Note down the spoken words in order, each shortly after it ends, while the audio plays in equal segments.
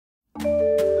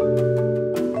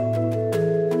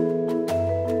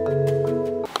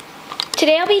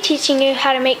Today I'll be teaching you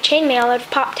how to make chainmail out of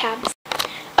pop tabs.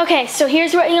 Okay, so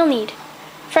here's what you'll need.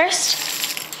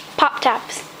 First, pop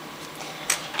tabs.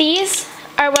 These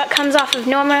are what comes off of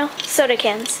normal soda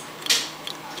cans.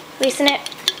 Loosen it.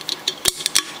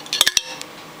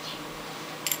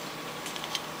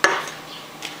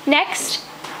 Next,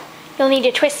 you'll need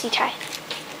a twisty tie.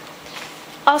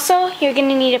 Also, you're going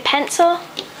to need a pencil,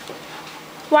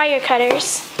 wire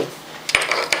cutters,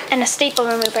 and a staple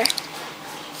remover.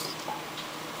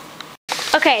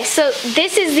 Okay, so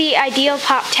this is the ideal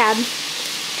pop tab.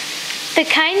 The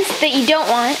kinds that you don't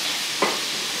want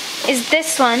is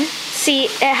this one. See,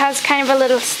 it has kind of a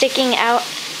little sticking out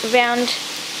round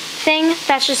thing.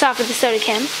 That's just off of the soda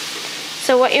can.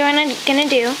 So what you're gonna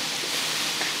do,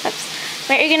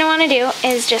 what you're gonna want to do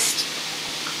is just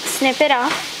snip it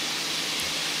off.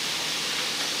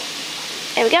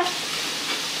 There we go.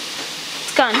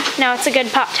 It's gone. Now it's a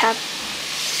good pop tab.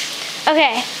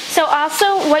 Okay, so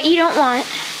also what you don't want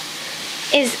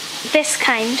is this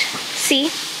kind. See?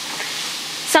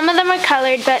 Some of them are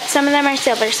colored, but some of them are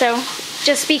silver, so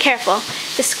just be careful.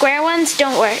 The square ones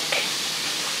don't work.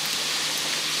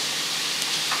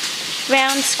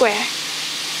 Round, square.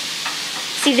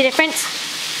 See the difference?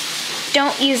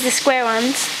 Don't use the square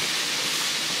ones.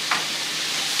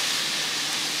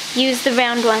 Use the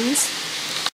round ones.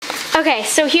 Okay,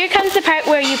 so here comes the part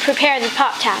where you prepare the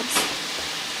pop tabs.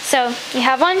 So, you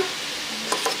have one.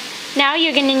 Now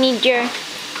you're going to need your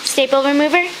staple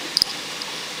remover.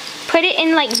 Put it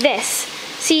in like this.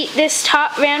 See, this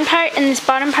top round part and this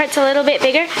bottom part's a little bit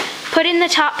bigger. Put in the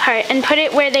top part and put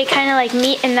it where they kind of like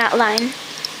meet in that line.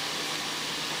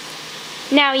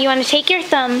 Now you want to take your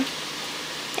thumb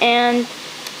and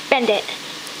bend it.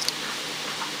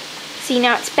 See,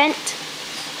 now it's bent.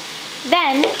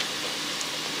 Then,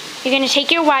 you're going to take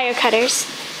your wire cutters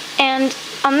and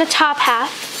on the top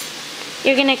half,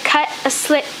 you're going to cut a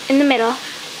slit in the middle.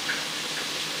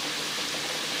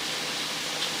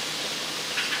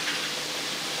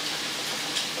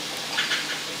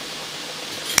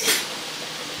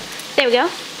 There we go.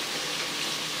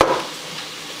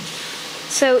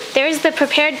 So there's the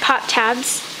prepared pop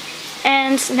tabs.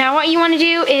 And now what you want to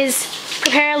do is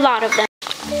prepare a lot of them.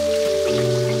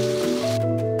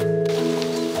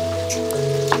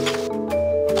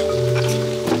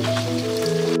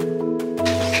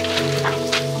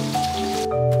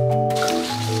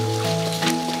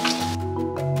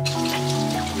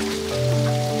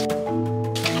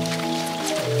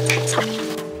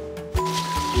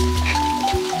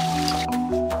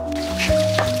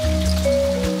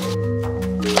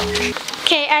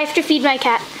 Okay, I have to feed my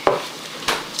cat.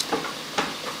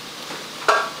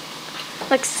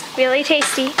 Looks really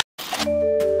tasty.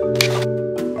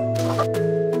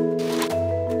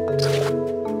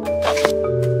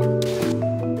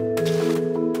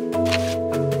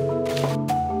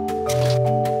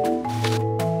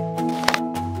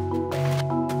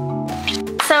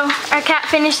 So, our cat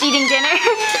finished eating dinner,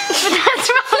 but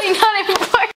that's probably not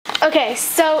important. Okay,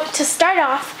 so to start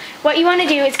off, what you want to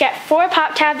do is get 4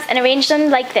 pop tabs and arrange them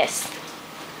like this.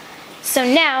 So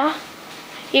now,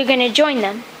 you're going to join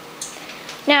them.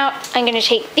 Now, I'm going to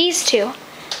take these two.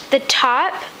 The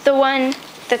top, the one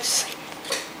that's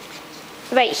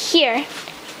right here,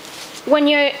 when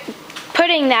you're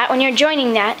putting that, when you're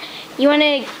joining that, you want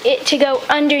it to go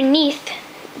underneath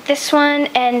this one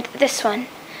and this one.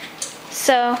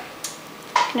 So,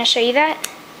 I'm going to show you that.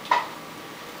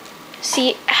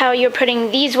 See how you're putting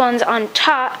these ones on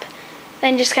top,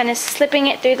 then just kind of slipping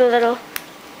it through the little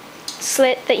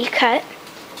slit that you cut.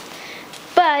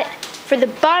 But for the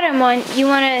bottom one, you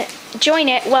want to join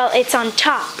it while it's on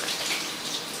top.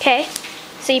 Okay?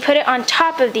 So you put it on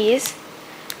top of these,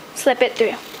 slip it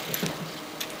through.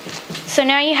 So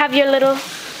now you have your little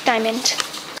diamond.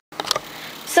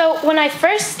 So when I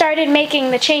first started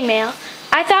making the chainmail,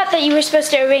 I thought that you were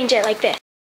supposed to arrange it like this.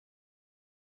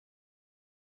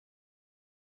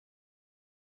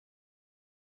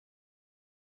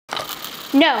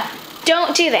 No,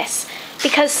 don't do this,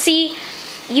 because see,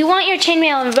 you want your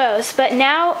chainmail in rows, but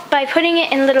now by putting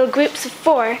it in little groups of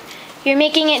 4, you're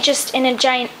making it just in a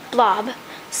giant blob.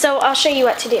 So I'll show you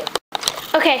what to do.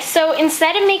 Okay, so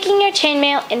instead of making your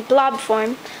chainmail in blob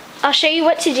form, I'll show you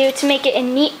what to do to make it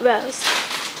in neat rows.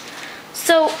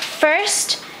 So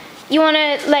first, you want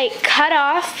to like cut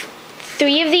off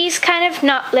 3 of these kind of,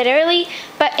 not literally,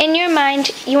 but in your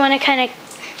mind, you want to kind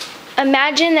of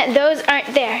imagine that those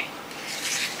aren't there.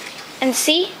 And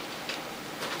see?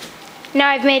 Now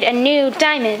I've made a new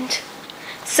diamond.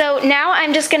 So now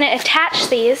I'm just going to attach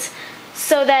these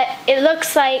so that it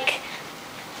looks like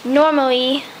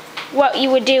normally what you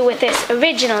would do with this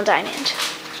original diamond.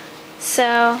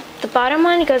 So the bottom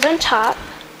one goes on top.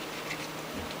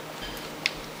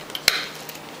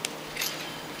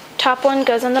 Top one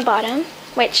goes on the bottom,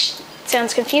 which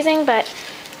sounds confusing, but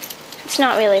it's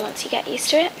not really once you get used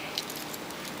to it.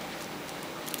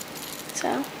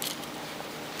 So.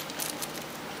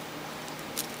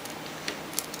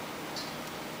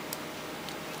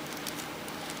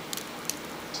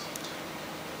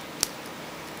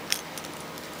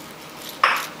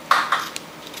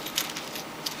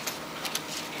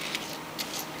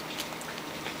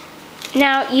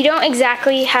 Now, you don't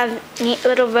exactly have neat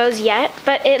little rows yet,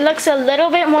 but it looks a little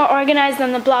bit more organized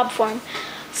than the blob form.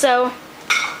 So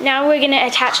now we're going to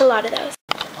attach a lot of those.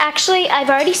 Actually, I've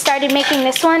already started making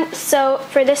this one, so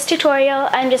for this tutorial,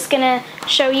 I'm just going to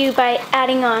show you by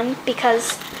adding on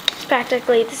because it's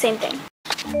practically the same thing.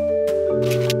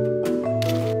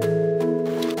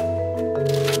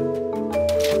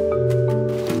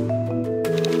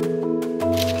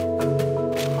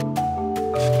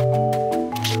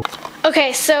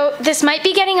 Okay, so this might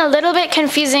be getting a little bit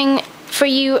confusing for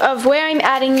you of where I'm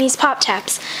adding these pop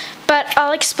tabs, but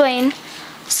I'll explain.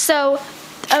 So,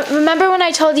 remember when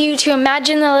I told you to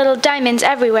imagine the little diamonds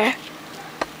everywhere?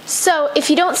 So, if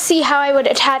you don't see how I would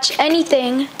attach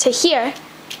anything to here,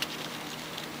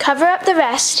 cover up the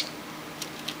rest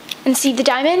and see the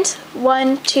diamond?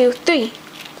 1, 2, 3.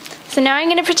 So now I'm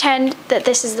going to pretend that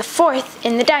this is the fourth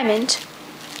in the diamond.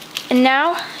 And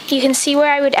now you can see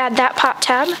where I would add that pop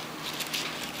tab.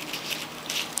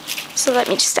 So let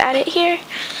me just add it here.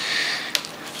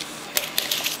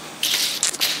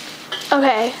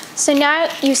 Okay, so now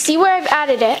you see where I've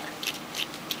added it.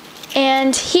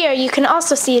 And here you can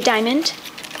also see a diamond.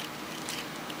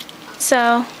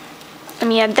 So let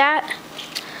me add that.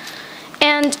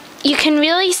 And you can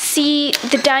really see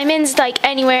the diamonds like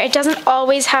anywhere. It doesn't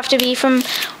always have to be from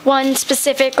one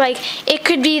specific, like it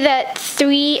could be that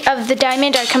 3 of the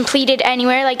diamond are completed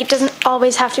anywhere. Like it doesn't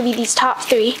always have to be these top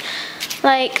 3.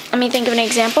 Like, let me think of an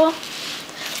example.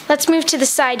 Let's move to the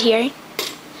side here.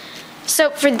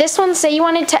 So for this one, say you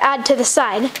wanted to add to the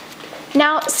side.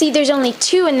 Now, see there's only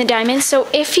 2 in the diamond, so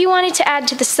if you wanted to add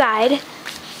to the side,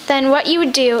 then what you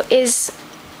would do is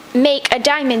make a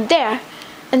diamond there.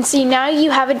 And see, now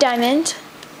you have a diamond,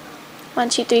 1,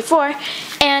 2, 3, 4,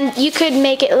 and you could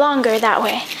make it longer that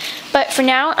way. But for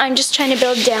now, I'm just trying to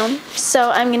build down,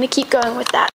 so I'm going to keep going with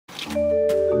that.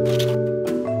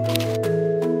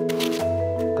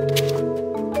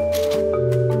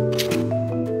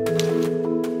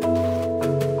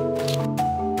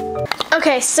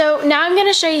 Okay, so now I'm going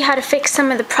to show you how to fix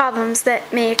some of the problems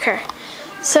that may occur.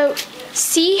 So,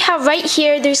 see how right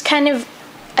here there's kind of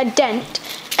a dent,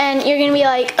 and you're going to be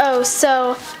like, oh,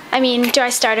 so, I mean, do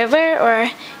I start over, or,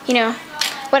 you know,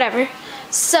 whatever.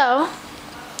 So,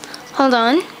 hold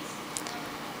on.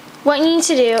 What you need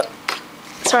to do,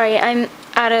 sorry, I'm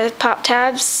out of pop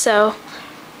tabs, so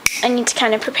I need to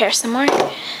kind of prepare some more.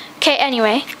 Okay,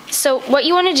 anyway, so what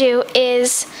you want to do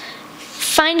is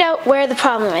find out where the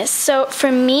problem is. So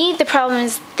for me, the problem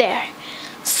is there.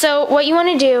 So what you want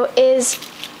to do is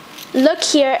look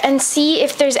here and see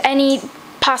if there's any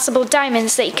possible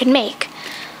diamonds that you can make.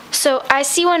 So I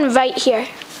see one right here.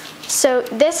 So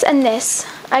this and this,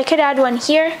 I could add one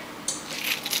here,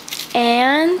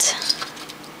 and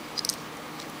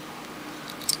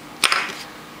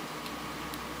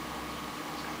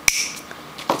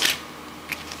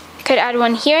could add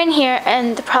one here and here,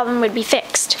 and the problem would be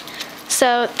fixed.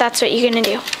 So that's what you're going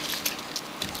to do.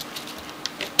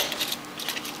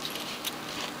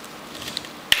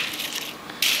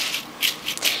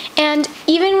 And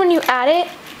even when you add it,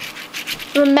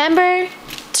 remember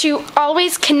to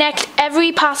always connect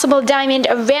every possible diamond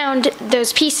around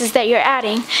those pieces that you're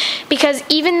adding. Because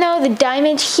even though the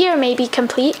diamond here may be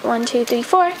complete, 1, 2, 3,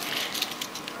 4,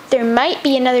 there might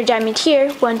be another diamond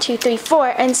here, 1, 2, 3, 4,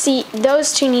 and see,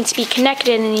 those two need to be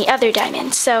connected in the other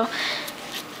diamond. So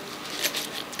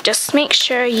just make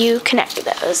sure you connect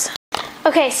those.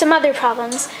 Okay, some other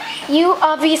problems. You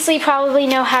obviously probably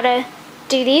know how to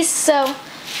do these,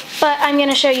 but I'm going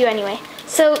to show you anyway.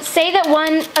 So say that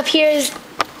one appears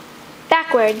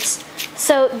backwards.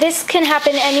 So this can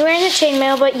happen anywhere in the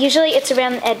chainmail, but usually it's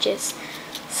around the edges.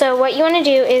 So what you want to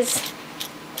do is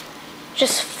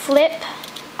just flip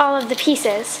all of the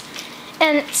pieces.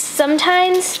 And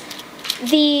sometimes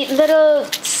the little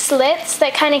slits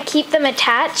that kind of keep them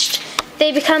attached,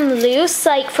 they become loose,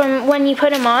 like from when you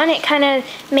put them on, it kind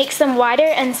of makes them wider,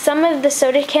 and some of the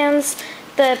soda cans,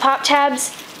 the pop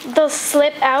tabs, they'll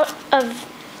slip out of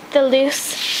the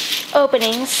loose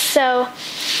openings. So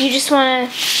you just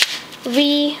want to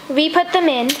re-put them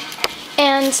in,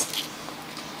 and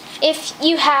if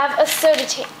you have a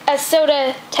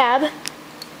soda tab,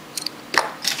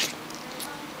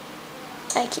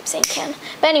 I keep saying can.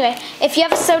 But anyway, if you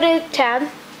have a soda tab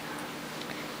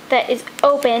that is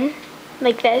open,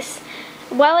 like this,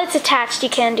 while it's attached you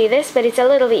can do this, but it's a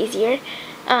little easier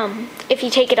if you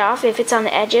take it off, if it's on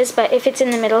the edges. But if it's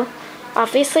in the middle,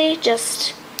 obviously,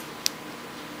 just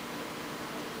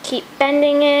keep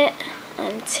bending it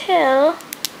until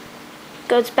it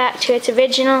goes back to its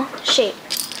original shape.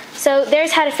 So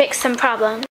there's how to fix some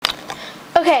problems.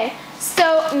 Okay,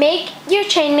 so make your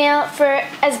chainmail for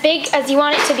as big as you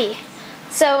want it to be.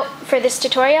 So for this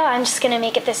tutorial, I'm just going to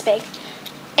make it this big.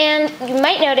 And you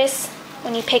might notice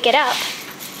when you pick it up,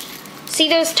 see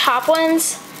those top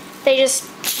ones? They just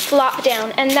flop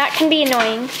down, and that can be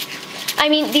annoying. I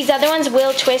mean, these other ones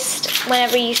will twist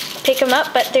whenever you pick them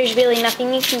up, but there's really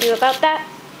nothing you can do about that.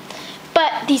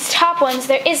 But these top ones,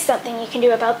 there is something you can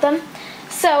do about them.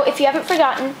 So if you haven't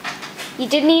forgotten, you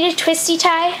did need a twisty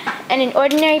tie and an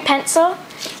ordinary pencil,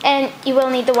 and you will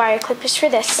need the wire clippers for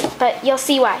this, but you'll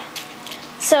see why.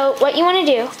 So what you want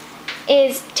to do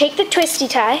is take the twisty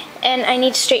tie, and I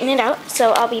need to straighten it out,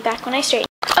 so I'll be back when I straighten.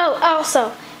 Oh,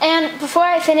 also, and before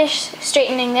I finish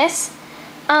straightening this,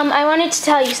 I wanted to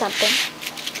tell you something.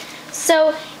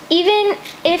 So even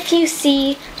if you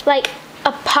see like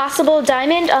a possible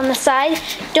diamond on the side,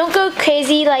 don't go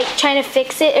crazy like trying to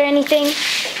fix it or anything,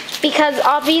 because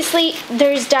obviously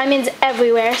there's diamonds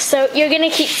everywhere, so you're gonna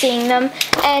keep seeing them,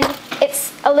 and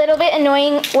it's a little bit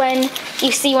annoying when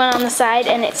you see one on the side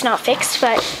and it's not fixed,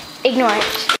 but ignore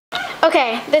it.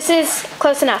 Okay, this is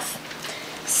close enough.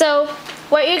 So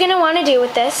what you're gonna want to do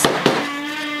with this,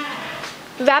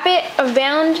 wrap it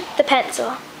around the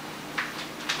pencil.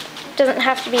 Doesn't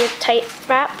have to be a tight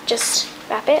wrap, just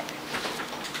wrap it.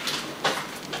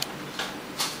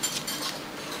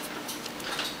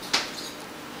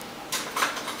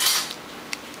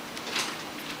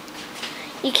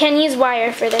 You can use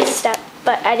wire for this step,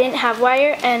 but I didn't have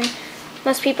wire, and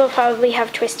most people probably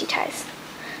have twisty ties.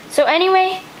 So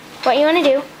anyway, what you want to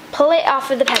do, pull it off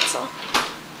of the pencil.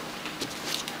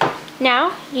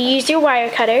 Now, you use your wire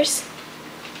cutters,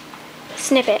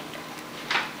 snip it.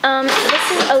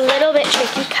 This is a little bit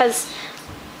tricky because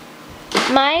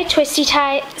my twisty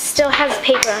tie still has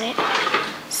paper on it.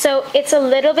 So it's a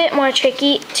little bit more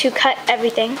tricky to cut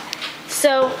everything.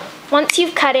 So once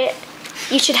you've cut it,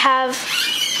 you should have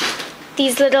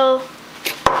these little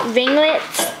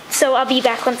ringlets. So I'll be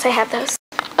back once I have those.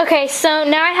 Okay, so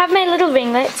now I have my little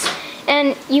ringlets,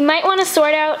 and you might want to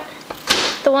sort out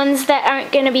the ones that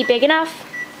aren't going to be big enough.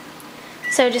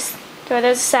 So just throw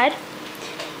those aside.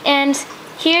 And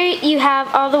here you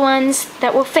have all the ones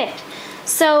that will fit.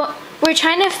 So we're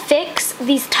trying to fix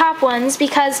these top ones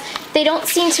because they don't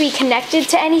seem to be connected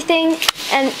to anything,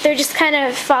 and they're just kind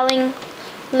of falling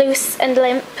loose and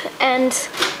limp, and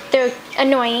they're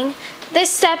annoying. This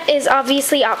step is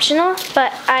obviously optional,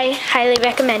 but I highly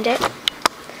recommend it.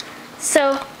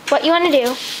 So what you want to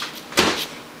do,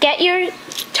 get your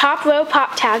top row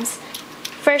pop tabs,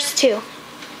 first two.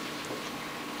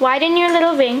 Widen your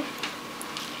little ring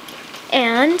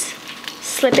and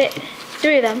slip it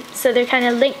through them so they're kind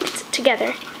of linked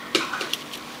together.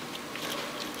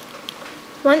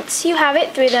 Once you have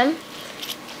it through them,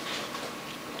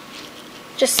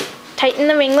 just tighten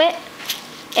the ringlet,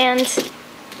 and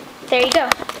there you go.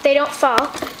 They don't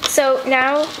fall. So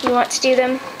now you want to do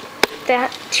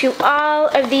that to all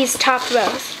of these top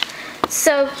rows.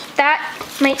 So that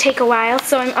might take a while,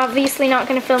 so I'm obviously not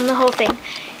going to film the whole thing.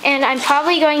 And I'm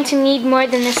probably going to need more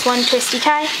than this one twisty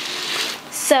tie,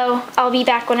 so I'll be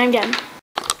back when I'm done.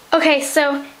 Okay,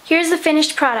 so here's the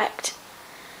finished product.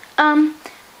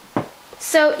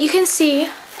 So you can see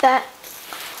that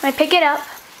when I pick it up,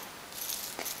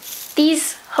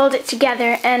 these hold it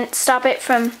together and stop it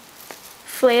from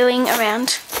flailing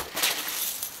around.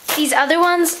 These other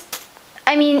ones,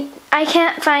 I mean, I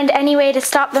can't find any way to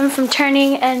stop them from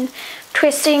turning and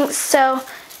twisting, so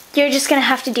you're just gonna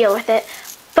have to deal with it.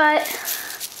 But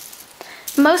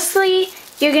mostly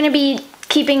you're gonna be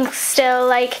keeping still,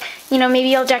 like, you know, maybe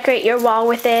you'll decorate your wall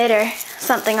with it or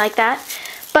something like that.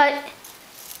 But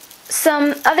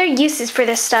some other uses for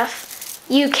this stuff,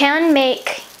 you can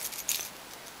make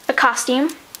a costume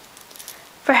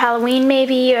for Halloween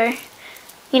maybe, or,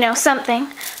 you know, something.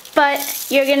 But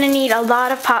you're gonna need a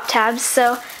lot of pop tabs,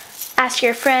 so ask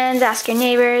your friends, ask your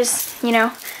neighbors, you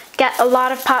know, get a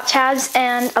lot of pop tabs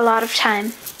and a lot of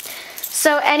time.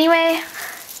 So anyway,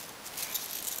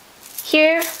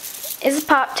 here is a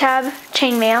pop tab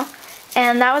chainmail,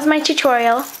 and that was my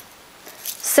tutorial.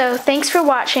 So thanks for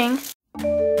watching.